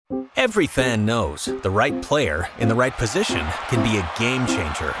Every fan knows the right player in the right position can be a game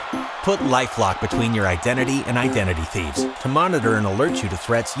changer. Put LifeLock between your identity and identity thieves to monitor and alert you to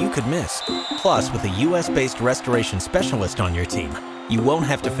threats you could miss. Plus, with a U.S.-based restoration specialist on your team, you won't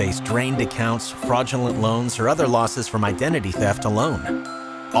have to face drained accounts, fraudulent loans, or other losses from identity theft alone.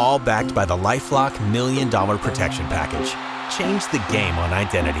 All backed by the LifeLock $1 Million Protection Package. Change the game on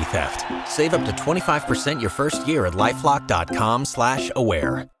identity theft. Save up to 25% your first year at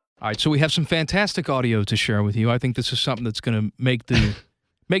LifeLock.com/aware. All right, so we have some fantastic audio to share with you. I think this is something that's going to make the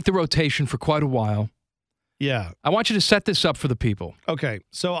rotation for quite a while. Yeah. I want you to set this up for the people. Okay,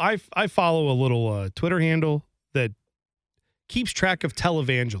 so I follow a little Twitter handle that keeps track of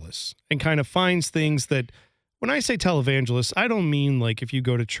televangelists and kind of finds things that, when I say televangelists, I don't mean like if you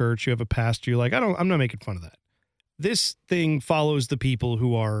go to church, you have a pastor, you're like, I'm not making fun of that. This thing follows the people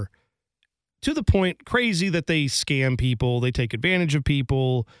who are, to the point, crazy that they scam people, they take advantage of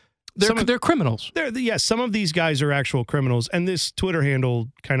people. They're criminals. Yes, some of these guys are actual criminals, and this Twitter handle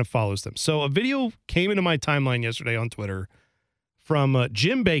kind of follows them. So a video came into my timeline yesterday on Twitter from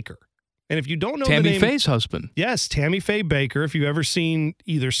Jim Bakker. And if you don't know Tammy the name, Faye's husband. Yes, Tammy Faye Bakker. If you've ever seen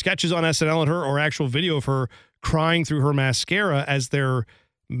either sketches on SNL of her or actual video of her crying through her mascara as their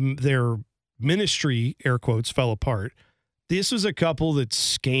ministry, air quotes, fell apart. This was a couple that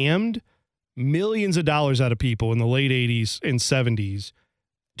scammed millions of dollars out of people in the late 80s and 70s,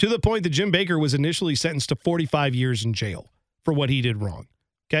 to the point that Jim Bakker was initially sentenced to 45 years in jail for what he did wrong.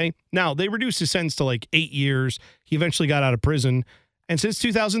 Okay? Now, they reduced his sentence to like 8 years. He eventually got out of prison. And since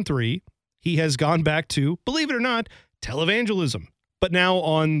 2003, he has gone back to, believe it or not, televangelism, but now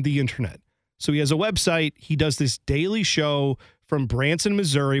on the internet. So he has a website. He does this daily show from Branson,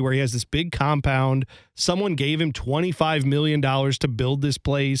 Missouri, where he has this big compound. Someone gave him $25 million to build this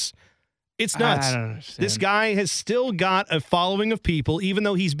place. It's nuts. I don't understand. This guy has still got a following of people, even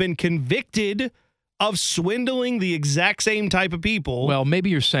though he's been convicted of swindling the exact same type of people. Well, maybe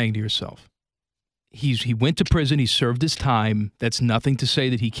you're saying to yourself, he went to prison, he served his time. That's nothing to say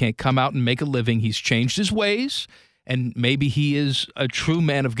that he can't come out and make a living. He's changed his ways, and maybe he is a true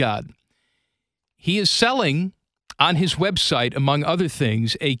man of God. He is selling on his website, among other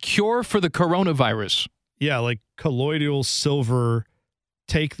things, a cure for the coronavirus. Yeah, like colloidal silver.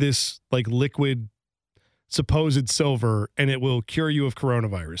 Take this like liquid supposed silver and it will cure you of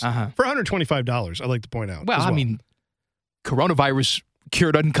coronavirus for $125. I'd like to point out. Well, I mean, coronavirus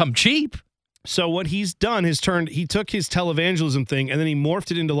cure doesn't come cheap. So what he's done is he took his televangelism thing and then he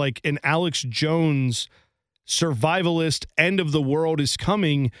morphed it into like an Alex Jones survivalist, end of the world is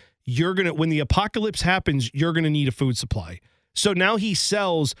coming. When the apocalypse happens, you're going to need a food supply. So now he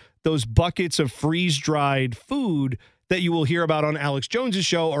sells those buckets of freeze-dried food that you will hear about on Alex Jones's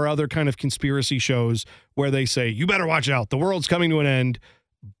show or other kind of conspiracy shows where they say, you better watch out. The world's coming to an end.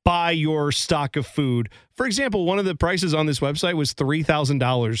 Buy your stock of food. For example, one of the prices on this website was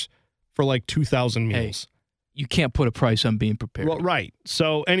 $3,000 for like 2,000 meals. Hey, you can't put a price on being prepared. Well, right.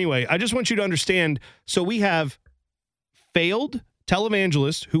 So anyway, I just want you to understand. So we have failed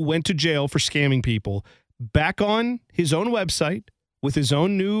televangelist who went to jail for scamming people back on his own website with his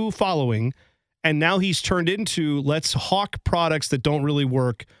own new following. And now he's turned into let's hawk products that don't really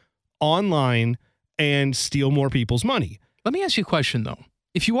work online and steal more people's money. Let me ask you a question, though.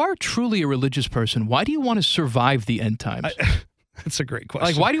 If you are truly a religious person, why do you want to survive the end times? That's a great question.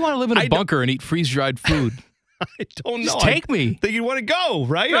 Like, why do you want to live in a bunker and eat freeze-dried food? I don't know. Just take me. That you want to go,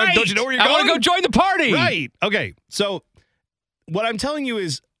 right? Right. Don't you know where you're going? I want to go join the party. Right. Okay. So what I'm telling you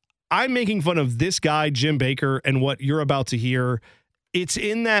is I'm making fun of this guy, Jim Bakker, and what you're about to hear. It's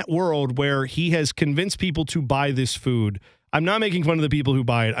in that world where he has convinced people to buy this food. I'm not making fun of the people who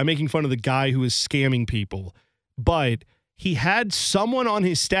buy it. I'm making fun of the guy who is scamming people. But he had someone on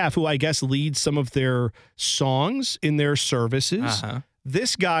his staff who I guess leads some of their songs in their services.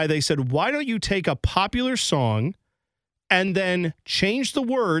 This guy, they said, why don't you take a popular song and then change the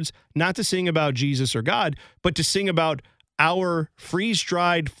words, not to sing about Jesus or God, but to sing about our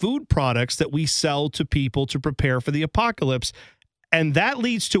freeze-dried food products that we sell to people to prepare for the apocalypse. And that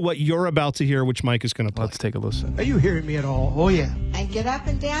leads to what you're about to hear, which Mike is going to play. Let's take a listen. Are you hearing me at all? Oh, yeah. And get up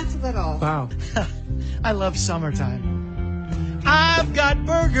and dance a little. Wow. I love summertime. I've got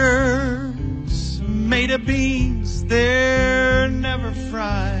burgers made of beans. They're never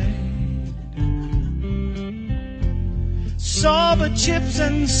fried. Saba chips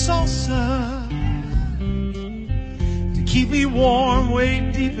and salsa to keep me warm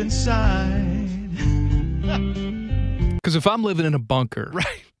way deep inside. Because if I'm living in a bunker,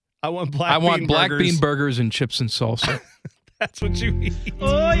 right, I want black bean burgers and chips and salsa. That's what you eat.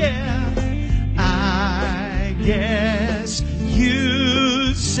 Oh yeah, I guess you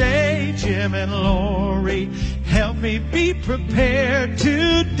you say, Jim and Lori, help me be prepared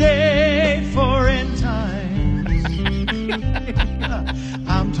today for end times.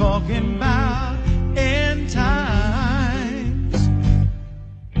 I'm talking about end times.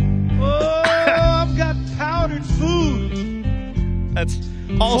 Oh, I've got powdered food. That's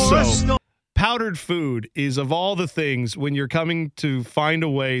also powdered food is of all the things when you're coming to find a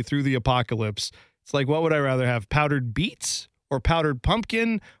way through the apocalypse. It's like, what would I rather have? Powdered beets or powdered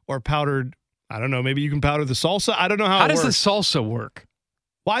pumpkin or powdered, I don't know, maybe you can powder the salsa. I don't know how it does works. the salsa work?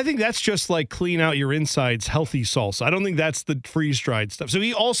 Well, I think that's just like clean out your insides, healthy salsa. I don't think that's the freeze-dried stuff. So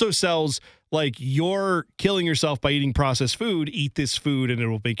he also sells like you're killing yourself by eating processed food. Eat this food and it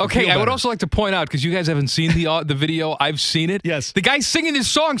will make you feel better. I would also like to point out, because you guys haven't seen the video, I've seen it. Yes. The guy singing this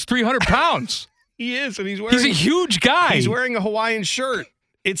song's 300 pounds. He is, and he's a huge guy. He's wearing a Hawaiian shirt.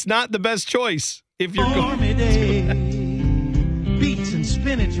 It's not the best choice if you're Stormy day, beets and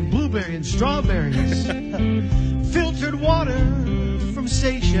spinach and blueberry and strawberries, filtered water from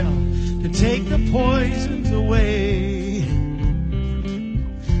Seychelles to take the poisons away.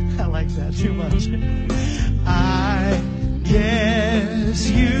 I like that too much. I guess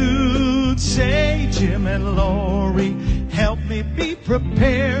you'd say, Jim and Lori, help me be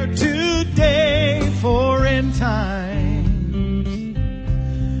prepared today for end times.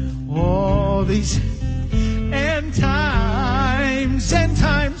 Oh, these end times, end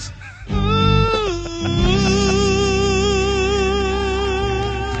times.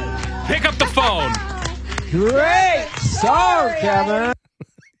 Pick up the phone. Great song, Kevin.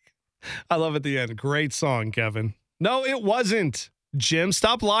 I love at the end. Great song, Kevin. No, it wasn't. Jim,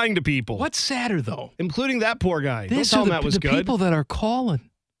 stop lying to people. What's sadder, though? Including that poor guy. Don't This tell are him that was the good. people that are calling.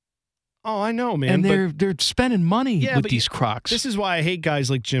 Oh, I know, man. And they're spending money with these crocs. This is why I hate guys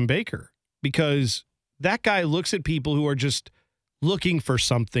like Jim Bakker, because that guy looks at people who are just looking for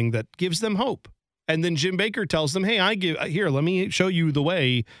something that gives them hope. And then Jim Bakker tells them, hey, let me show you the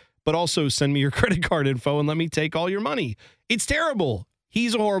way, but also send me your credit card info and let me take all your money. It's terrible.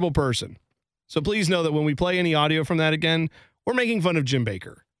 He's a horrible person. So please know that when we play any audio from that again, we're making fun of Jim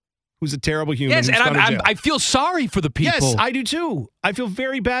Bakker, who's a terrible human. Yes, and I feel sorry for the people. Yes, I do too. I feel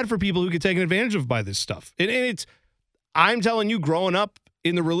very bad for people who get taken advantage of by this stuff. And I'm telling you, growing up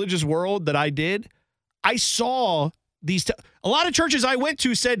in the religious world that I did, I saw these. A lot of churches I went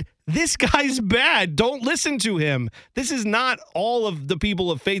to said, this guy's bad. Don't listen to him. This is not all of the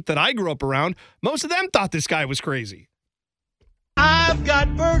people of faith that I grew up around. Most of them thought this guy was crazy. I've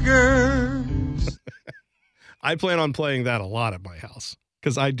got burgers. I plan on playing that a lot at my house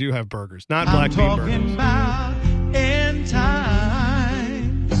because I do have burgers, not black bean burgers. I'm talking about end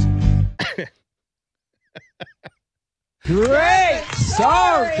times. Great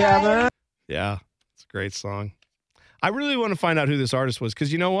song, Kevin. Yeah, it's a great song. I really want to find out who this artist was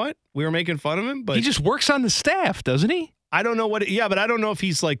because you know what? We were making fun of him, but he just works on the staff, doesn't he? I don't know what. But I don't know if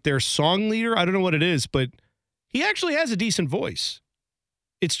he's like their song leader. I don't know what it is, but he actually has a decent voice.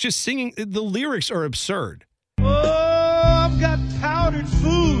 It's just singing. The lyrics are absurd. Oh, I've got powdered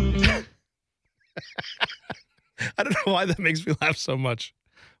food. I don't know why that makes me laugh so much.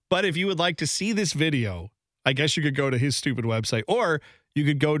 But if you would like to see this video, I guess you could go to his stupid website, or you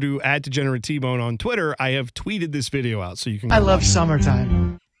could go to @DegenerateTBone on Twitter. I have tweeted this video out, so you can. I love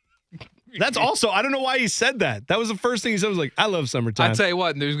summertime. That's also, I don't know why he said that. That was the first thing he said. Was like, I love summertime. I tell you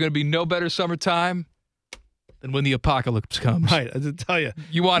what, there's going to be no better summertime than when the apocalypse comes. Right, I did tell you.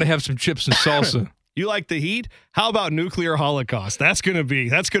 You want to have some chips and salsa. You like the heat? How about nuclear holocaust? That's gonna bring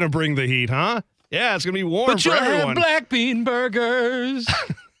the heat, huh? Yeah, it's gonna be warm but for everyone. But you'll have black bean burgers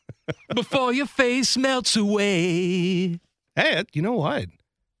before your face melts away. Hey, you know what?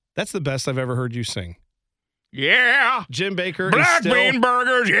 That's the best I've ever heard you sing. Yeah, Jim Bakker black is still, bean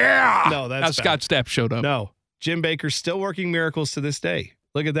burgers. Yeah. No, that's now Scott Stapp showed up. No, Jim Bakker's still working miracles to this day.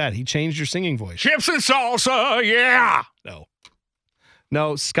 Look at that. He changed your singing voice. Chips and salsa. Yeah.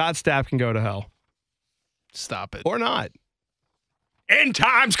 No, Scott Stapp can go to hell. Stop it. Or not. End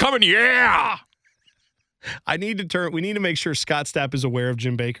time's coming, yeah. We need to make sure Scott Stapp is aware of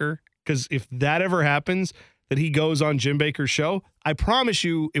Jim Bakker, because if that ever happens, that he goes on Jim Bakker's show, I promise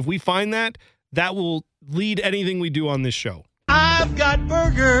you, if we find that will lead anything we do on this show. I've got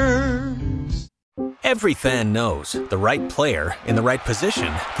burgers. Every fan knows the right player in the right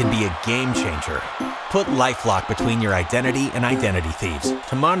position can be a game changer. Put LifeLock between your identity and identity thieves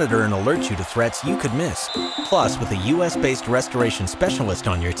to monitor and alert you to threats you could miss. Plus, with a U.S.-based restoration specialist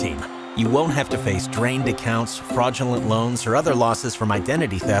on your team, you won't have to face drained accounts, fraudulent loans, or other losses from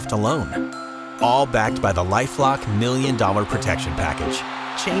identity theft alone. All backed by the LifeLock $1 Million Protection Package.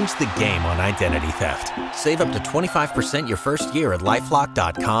 Change the game on identity theft. Save up to 25% your first year at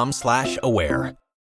LifeLock.com/aware.